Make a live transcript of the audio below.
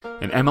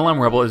An MLM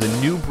Rebel is a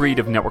new breed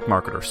of network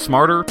marketer,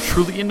 smarter,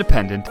 truly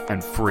independent,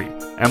 and free.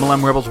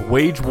 MLM Rebels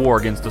wage war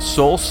against the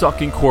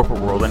soul-sucking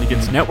corporate world and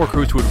against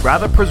networkers who would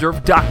rather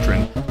preserve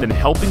doctrine than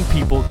helping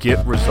people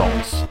get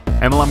results.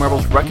 MLM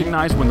Rebels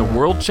recognize when the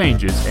world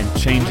changes and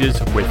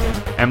changes with it.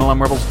 MLM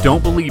Rebels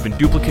don't believe in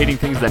duplicating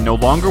things that no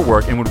longer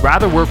work and would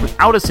rather work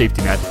without a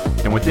safety net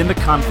than within the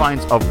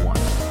confines of one.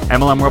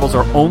 MLM Rebels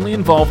are only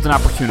involved in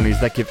opportunities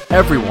that give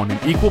everyone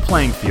an equal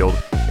playing field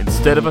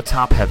instead of a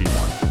top-heavy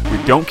one. We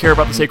don't care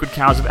about the sacred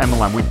cows of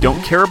MLM. We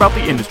don't care about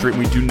the industry, and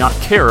we do not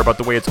care about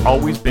the way it's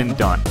always been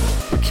done.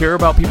 We care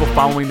about people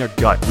following their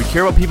gut. We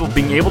care about people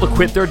being able to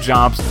quit their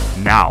jobs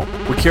now.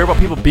 We care about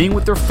people being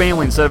with their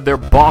family instead of their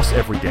boss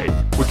every day.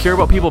 We care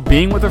about people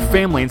being with their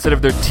family instead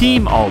of their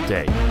team all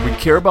day. We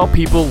care about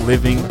people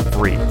living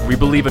free. We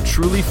believe a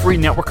truly free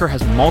networker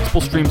has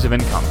multiple streams of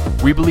income.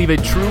 We believe a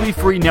truly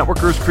free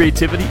networker's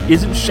creativity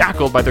isn't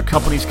shackled by their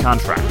company's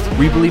contract.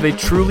 We believe a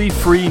truly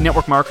free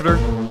network marketer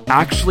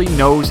actually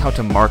knows how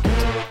to market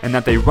and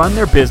that they run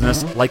their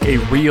business like a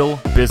real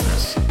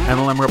business.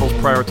 MLM Rebels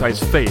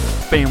prioritize faith,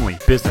 family,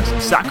 business,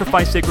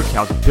 sacrifice sacred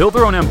cows, build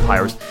their own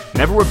empires,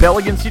 never rebel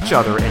against each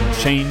other, and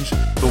change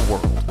the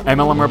world.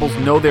 MLM Rebels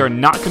know they are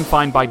not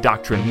confined by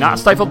doctrine, not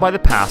stifled by the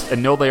past,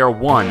 and know they are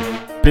one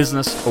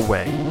business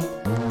away.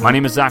 My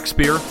name is Zach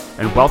Spear,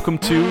 and welcome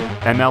to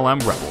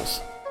MLM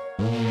Rebels.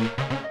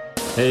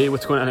 Hey,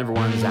 what's going on,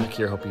 everyone? Zach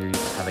here. Hope you're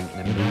having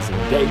an amazing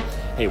day.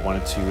 Hey,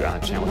 wanted to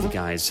chat with you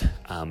guys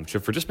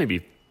for just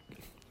maybe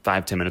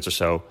 5-10 minutes or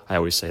so. I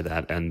always say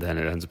that, and then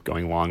it ends up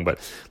going long, but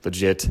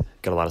legit,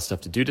 got a lot of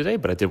stuff to do today,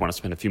 but I did want to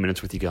spend a few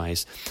minutes with you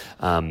guys.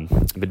 I've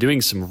been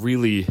doing some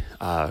really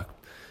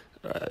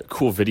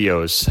cool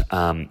videos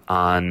on,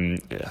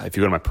 if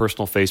you go to my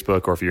personal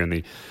Facebook, or if you're in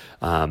the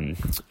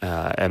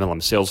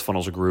MLM Sales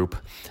Funnels group,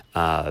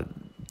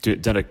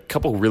 done a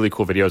couple really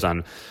cool videos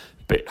on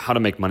how to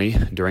make money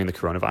during the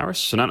coronavirus.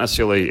 So not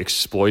necessarily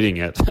exploiting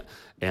it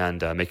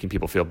and making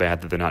people feel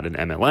bad that they're not in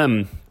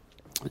MLM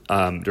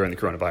during the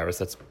coronavirus.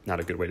 That's not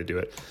a good way to do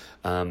it.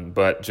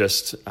 But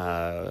just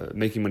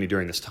making money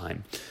during this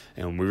time.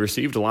 And we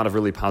received a lot of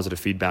really positive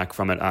feedback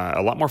from it,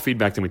 a lot more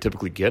feedback than we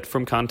typically get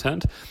from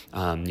content.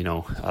 A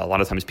lot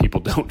of times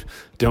people don't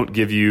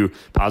give you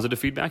positive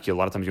feedback. A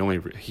lot of times you only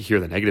hear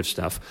the negative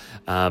stuff.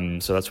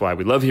 So that's why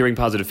we love hearing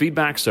positive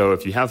feedback. So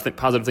if you have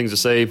positive things to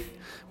say,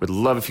 we'd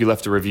love if you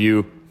left a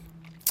review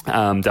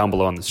down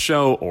below on this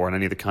show or on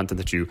any of the content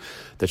that you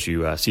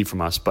see from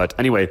us. But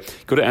anyway,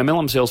 go to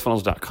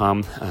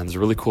MLMsalesfunnels.com. There's a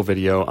really cool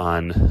video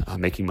on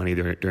making money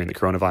during the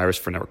coronavirus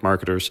for network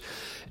marketers.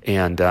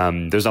 And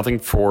there's nothing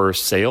for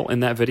sale in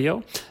that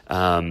video.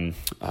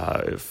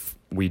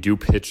 We do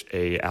pitch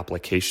a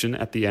application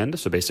at the end.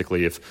 So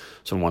basically, if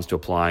someone wants to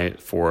apply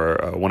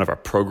for one of our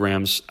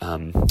programs,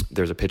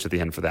 there's a pitch at the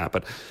end for that.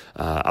 But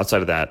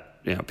outside of that,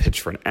 pitch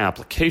for an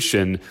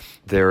application,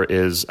 there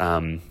is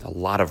a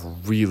lot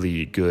of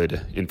really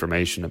good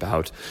information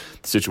about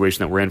the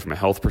situation that we're in from a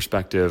health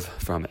perspective,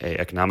 from an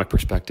economic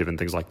perspective, and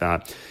things like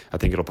that. I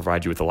think it'll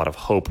provide you with a lot of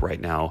hope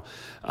right now.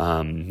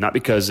 Not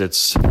because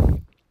it's,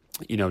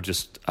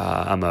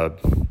 I'm a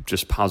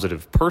just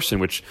positive person,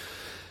 which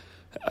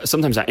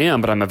sometimes I am,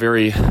 but I'm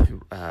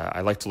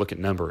I like to look at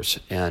numbers.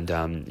 And,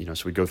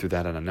 so we go through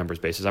that on a numbers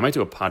basis. I might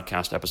do a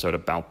podcast episode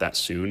about that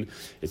soon.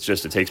 It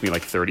takes me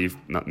like 30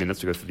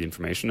 minutes to go through the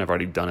information. I've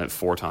already done it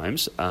 4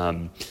 times.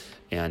 The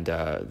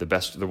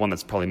one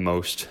that's probably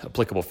most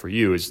applicable for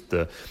you is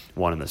the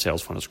one in the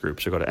Sales Funnels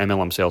group. So go to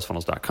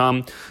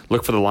MLMsalesfunnels.com,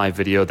 look for the live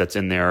video that's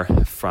in there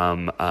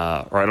from, or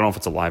I don't know if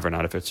it's a live or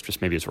not, if it's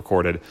just maybe it's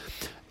recorded.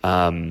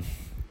 And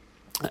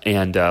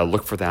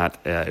look for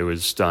that. It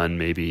was done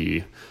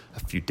maybe a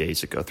few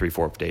days ago,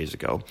 3-4 days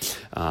ago.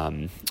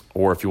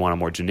 Or if you want a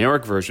more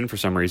generic version for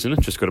some reason,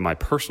 just go to my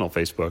personal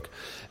Facebook,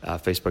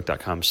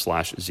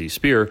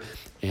 facebook.com/ZSpear.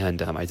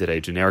 And I did a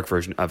generic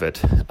version of it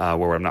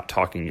where I'm not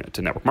talking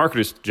to network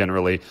marketers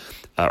generally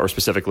or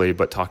specifically,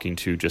 but talking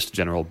to just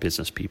general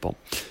business people,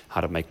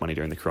 how to make money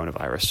during the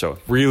coronavirus. So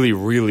really,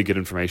 really good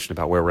information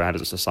about where we're at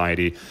as a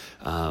society.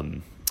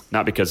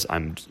 Not because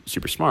I'm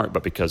super smart,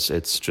 but because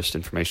it's just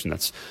information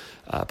that's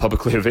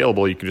publicly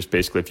available. You can just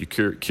basically, if you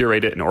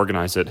curate it and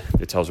organize it,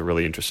 it tells a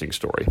really interesting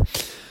story.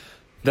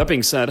 That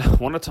being said, I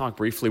want to talk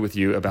briefly with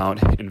you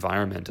about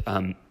environment.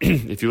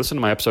 If you listen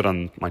to my episode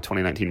on my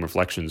 2019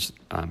 reflections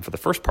for the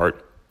first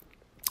part,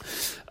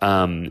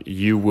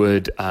 you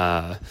would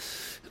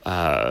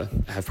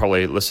have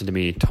probably listened to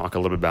me talk a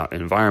little bit about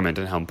environment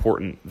and how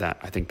important that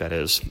I think that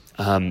is.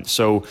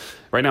 So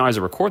right now, as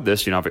I record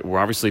this, we're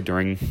obviously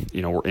during,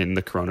 we're in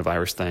the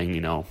coronavirus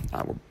thing.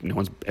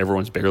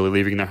 Everyone's barely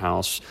leaving their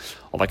house,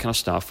 all that kind of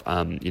stuff.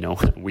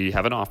 We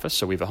have an office,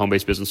 so we have a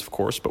home-based business, of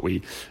course, but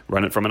we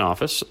run it from an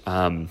office.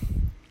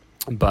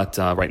 But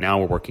right now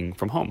we're working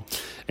from home,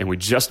 and we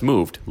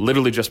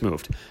literally just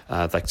moved,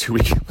 like 2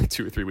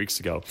 or 3 weeks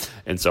ago.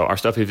 And so our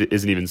stuff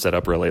isn't even set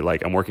up really.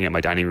 Like I'm working at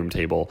my dining room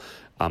table.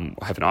 I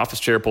have an office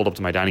chair pulled up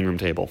to my dining room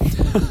table,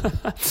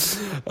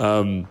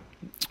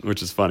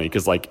 which is funny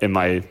because like in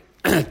my,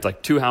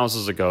 like 2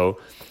 houses ago,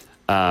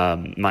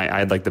 I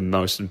had like the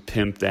most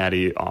pimp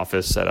daddy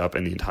office set up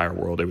in the entire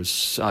world. It was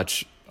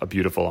such a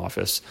beautiful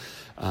office.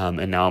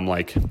 And now I'm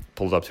like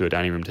pulled up to a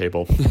dining room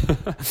table,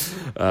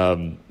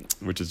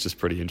 which is just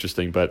pretty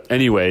interesting. But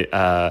anyway,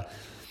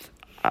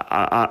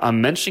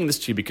 I'm mentioning this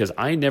to you because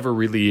I never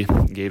really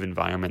gave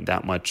environment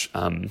that much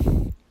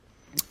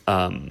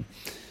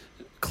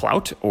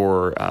clout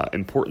or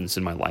importance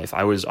in my life.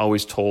 I was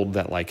always told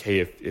that like, hey,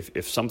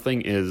 if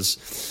something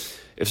is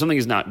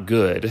not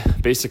good,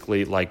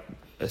 basically like,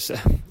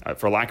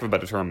 for lack of a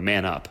better term,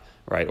 man up,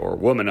 right? Or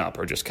woman up,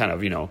 or just kind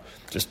of,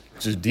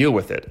 just deal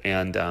with it.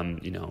 And,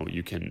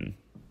 you can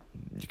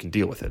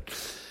deal with it.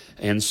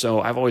 And so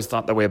I've always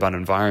thought that way about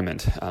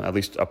environment, at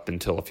least up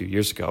until a few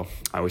years ago.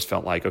 I always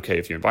felt like, okay,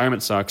 if your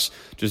environment sucks,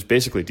 just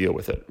basically deal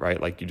with it,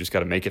 right? Like you just got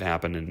to make it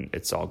happen and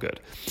it's all good.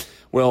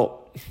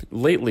 Well,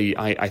 lately,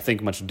 I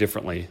think much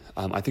differently.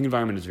 I think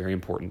environment is very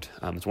important.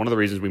 It's one of the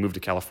reasons we moved to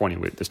California.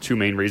 There's two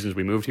main reasons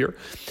we moved here.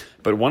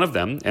 But one of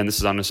them, and this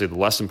is honestly the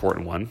less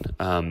important one,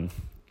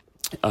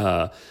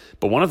 but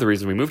one of the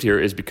reasons we moved here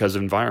is because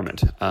of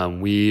environment.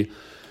 We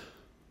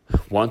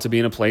want to be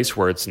in a place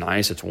where it's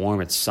nice, it's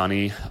warm, it's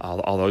sunny,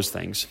 all those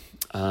things.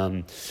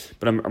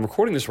 But I'm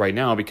recording this right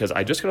now because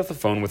I just got off the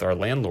phone with our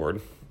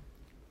landlord.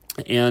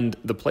 And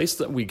the place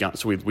that we got,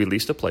 so we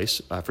leased a place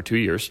for 2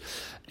 years,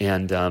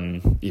 and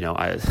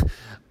I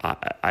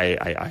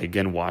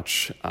again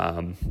watch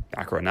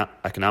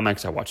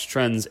macroeconomics. I watch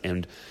trends,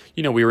 and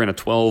we were in a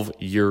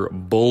 12-year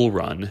bull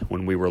run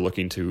when we were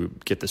looking to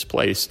get this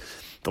place.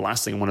 The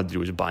last thing I wanted to do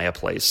was buy a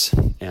place,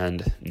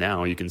 and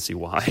now you can see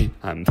why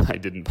I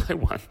didn't buy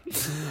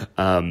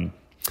one.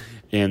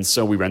 And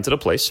so we rented a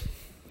place,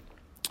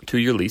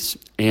 2-year lease,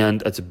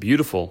 and it's a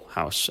beautiful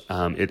house.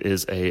 It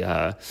is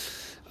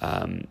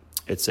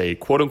it's a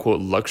quote-unquote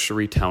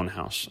luxury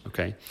townhouse,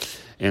 okay?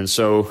 And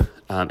so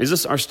is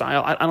this our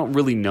style? I don't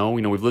really know.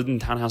 We've lived in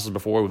townhouses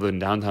before. We've lived in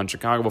downtown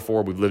Chicago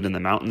before. We've lived in the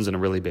mountains in a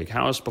really big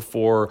house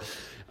before.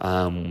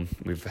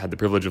 We've had the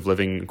privilege of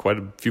living in quite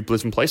a few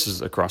different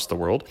places across the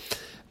world.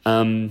 So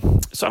I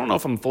don't know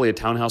if I'm fully a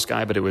townhouse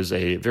guy, but it was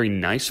a very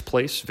nice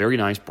place, very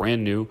nice,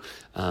 brand new,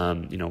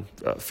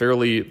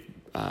 fairly...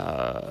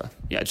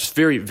 just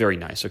very, very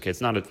nice. Okay.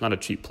 It's not a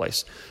cheap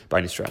place by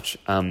any stretch.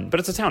 But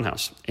it's a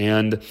townhouse.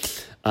 And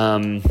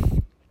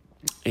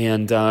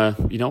our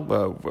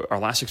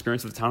last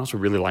experience at the townhouse, we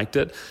really liked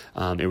it.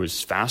 It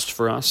was fast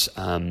for us.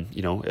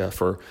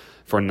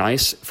 For a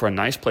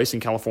nice place in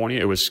California,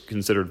 it was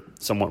considered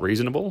somewhat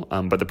reasonable.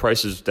 But the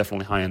price is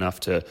definitely high enough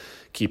to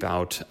keep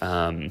out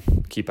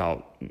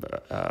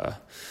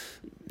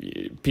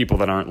people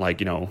that aren't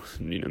like,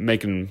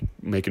 making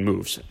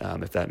moves,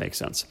 if that makes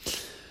sense.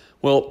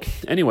 Well,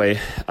 anyway,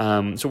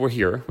 so we're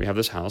here. We have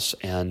this house,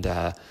 and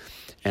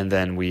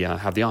then we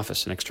have the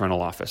office, an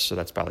external office. So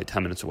that's probably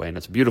 10 minutes away, and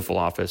it's a beautiful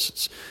office.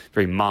 It's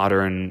very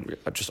modern,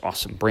 just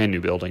awesome. Brand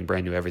new building,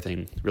 brand new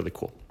everything, really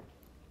cool.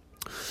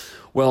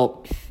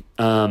 Well,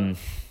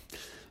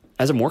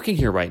 as I'm working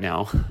here right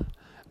now,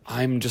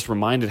 I'm just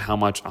reminded how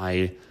much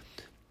I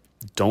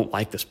don't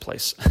like this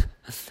place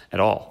at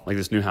all, like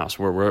this new house.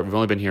 We've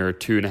only been here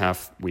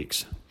 2.5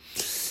 weeks,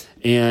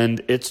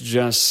 and it's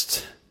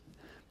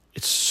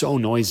so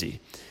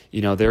noisy.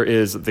 There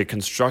is the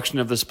construction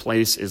of this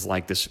place is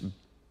like this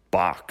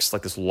box,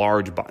 like this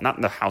large box, not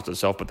the house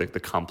itself, but the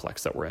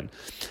complex that we're in.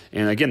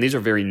 And again, these are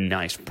very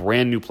nice,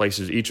 brand new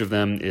places. Each of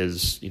them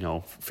is,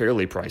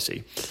 fairly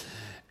pricey.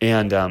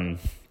 And,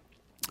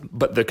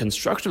 but the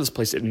construction of this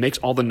place, it makes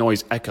all the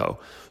noise echo.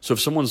 So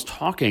if someone's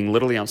talking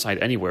literally outside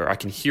anywhere, I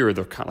can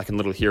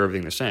literally hear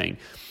everything they're saying.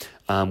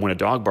 When a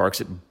dog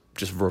barks, it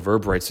just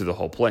reverberates through the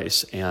whole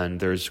place. And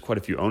there's quite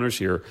a few owners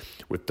here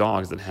with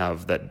dogs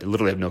that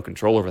literally have no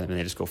control over them, and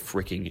they just go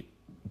freaking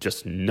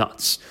just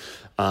nuts,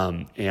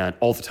 and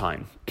all the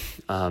time.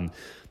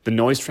 The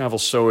noise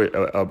travels so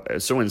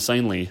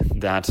insanely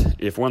that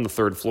if we're on the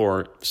third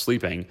floor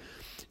sleeping,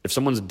 if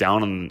someone's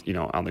down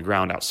on the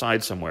ground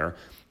outside somewhere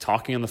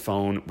talking on the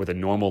phone with a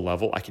normal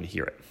level, I can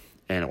hear it,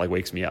 and it like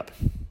wakes me up.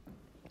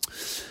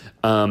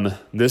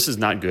 This is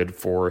not good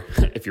for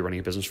if you're running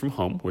a business from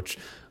home, which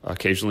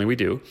occasionally we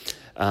do.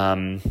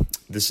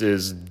 This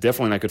is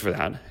definitely not good for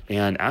that.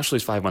 And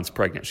Ashley's 5 months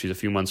pregnant. She's a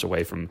few months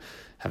away from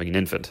having an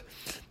infant.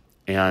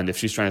 And if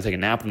she's trying to take a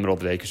nap in the middle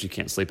of the day because she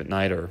can't sleep at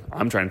night, or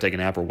I'm trying to take a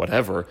nap or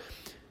whatever,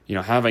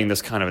 having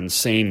this kind of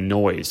insane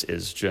noise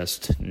is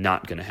just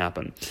not going to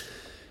happen.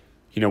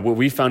 What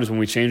we found is when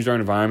we changed our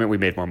environment, we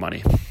made more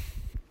money.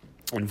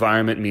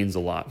 Environment means a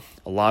lot.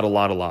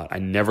 I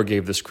never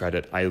gave this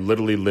credit. I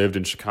literally lived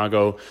in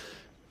Chicago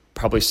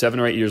probably 7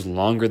 or 8 years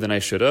longer than I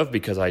should have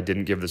because I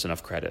didn't give this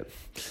enough credit.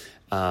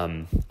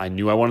 I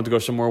knew I wanted to go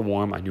somewhere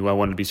warm. I knew I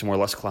wanted to be somewhere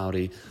less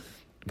cloudy,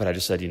 but I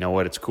just said, you know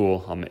what, it's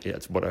cool.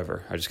 It's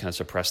whatever. I just kind of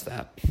suppressed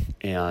that.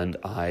 And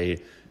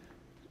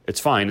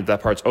it's fine.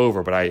 That part's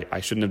over, but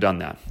I shouldn't have done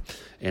that.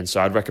 And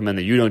so I'd recommend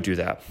that you don't do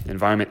that.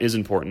 Environment is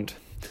important.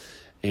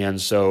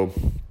 And so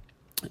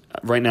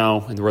right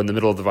now, and we're in the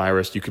middle of the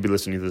virus, you could be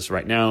listening to this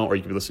right now, or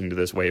you could be listening to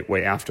this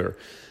way after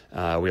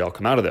we all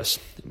come out of this.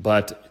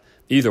 But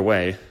either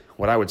way,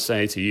 what I would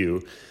say to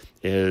you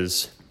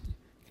is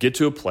get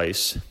to a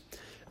place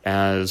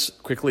as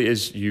quickly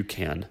as you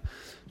can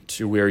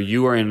to where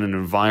you are in an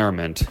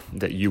environment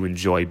that you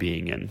enjoy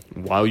being in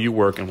while you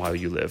work and while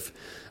you live.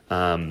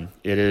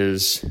 It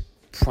is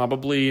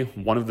probably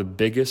one of the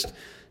biggest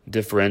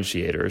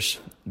differentiators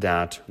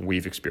that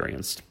we've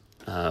experienced.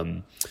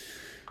 So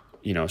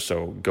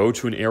go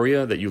to an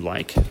area that you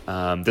like.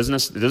 It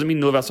doesn't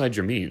mean live outside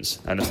your means.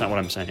 And that's not what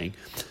I'm saying.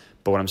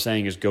 But what I'm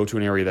saying is go to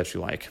an area that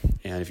you like.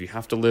 And if you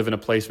have to live in a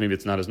place, maybe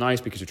it's not as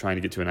nice because you're trying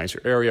to get to a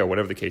nicer area or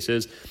whatever the case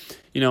is,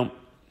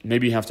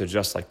 maybe you have to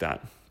adjust like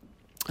that.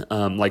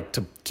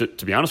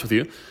 To be honest with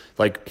you,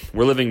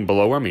 we're living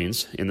below our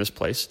means in this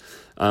place.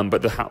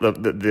 But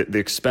the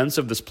expense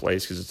of this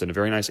place, because it's in a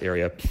very nice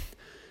area,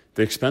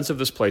 the expense of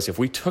this place, if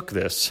we took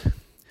this,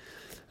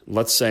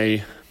 let's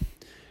say,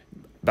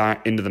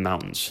 back into the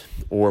mountains,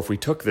 or if we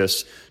took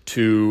this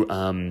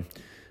to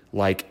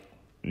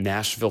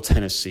Nashville,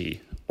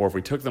 Tennessee, or if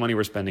we took the money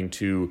we're spending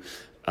to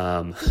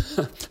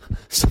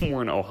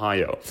somewhere in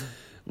Ohio,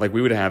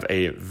 we would have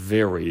a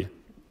very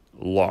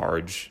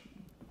large,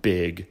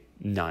 big,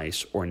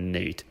 nice,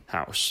 ornate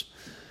house.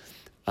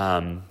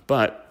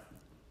 But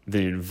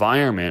the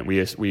environment,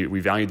 we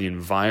value the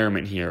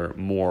environment here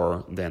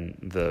more than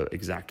the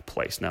exact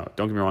place. Now,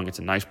 don't get me wrong, it's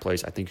a nice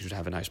place. I think you should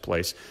have a nice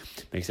place.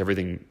 Makes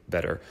everything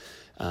better.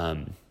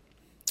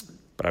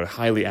 But I would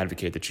highly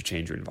advocate that you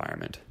change your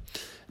environment.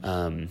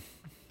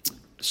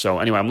 So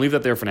anyway, I'm going to leave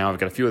that there for now. I've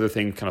got a few other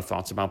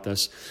thoughts about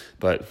this,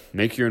 but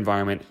make your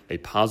environment a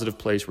positive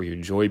place where you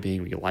enjoy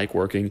being, where you like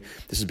working.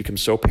 This has become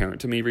so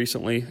apparent to me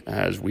recently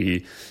as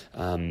we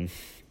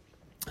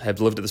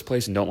have lived at this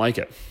place and don't like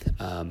it.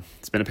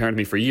 It's been apparent to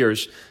me for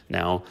years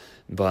now,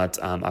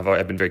 but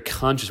I've been very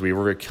conscious. We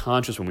were very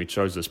conscious when we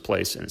chose this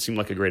place, and it seemed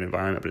like a great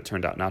environment, but it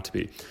turned out not to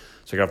be.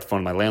 So I got off the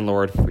phone with my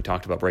landlord. We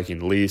talked about breaking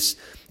the lease.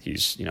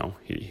 He's,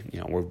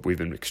 we've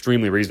been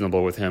extremely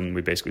reasonable with him.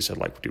 We basically said,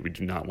 we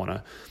do not want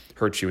to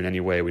hurt you in any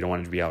way. We don't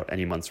want it to be out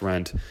any month's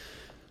rent.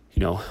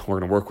 We're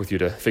going to work with you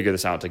to figure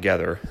this out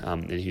together.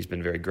 And he's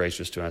been very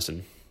gracious to us.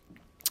 And,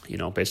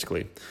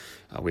 basically,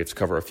 we have to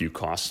cover a few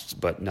costs,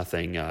 but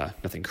nothing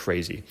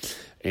crazy.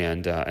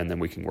 And then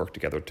we can work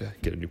together to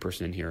get a new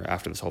person in here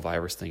after this whole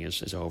virus thing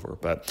is over.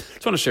 But I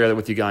just want to share that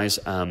with you guys.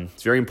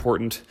 It's very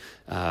important.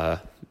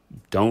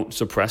 Don't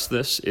suppress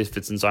this if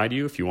it's inside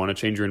you. If you want to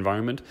change your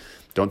environment,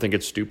 don't think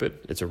it's stupid.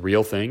 It's a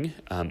real thing.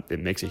 It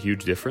makes a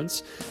huge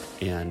difference,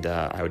 and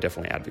I would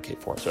definitely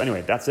advocate for it. So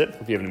anyway, that's it.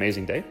 Hope you have an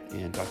amazing day,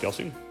 and talk to y'all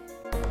soon.